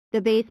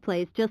The bass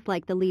plays just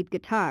like the lead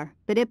guitar,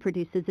 but it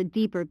produces a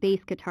deeper bass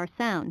guitar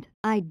sound.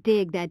 I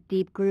dig that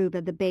deep groove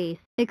of the bass.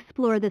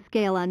 Explore the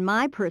scale on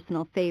my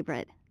personal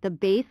favorite, the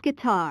bass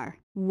guitar.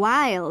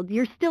 Wild,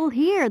 you're still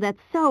here.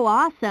 That's so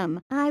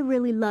awesome. I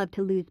really love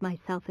to lose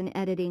myself in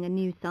editing a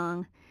new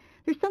song.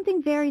 There's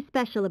something very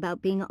special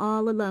about being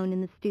all alone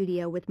in the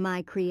studio with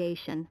my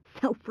creation.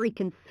 So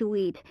freaking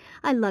sweet.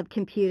 I love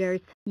computers.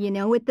 You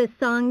know what this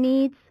song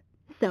needs?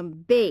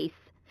 Some bass.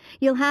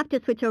 You'll have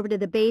to switch over to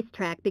the bass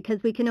track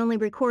because we can only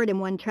record in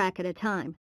one track at a time.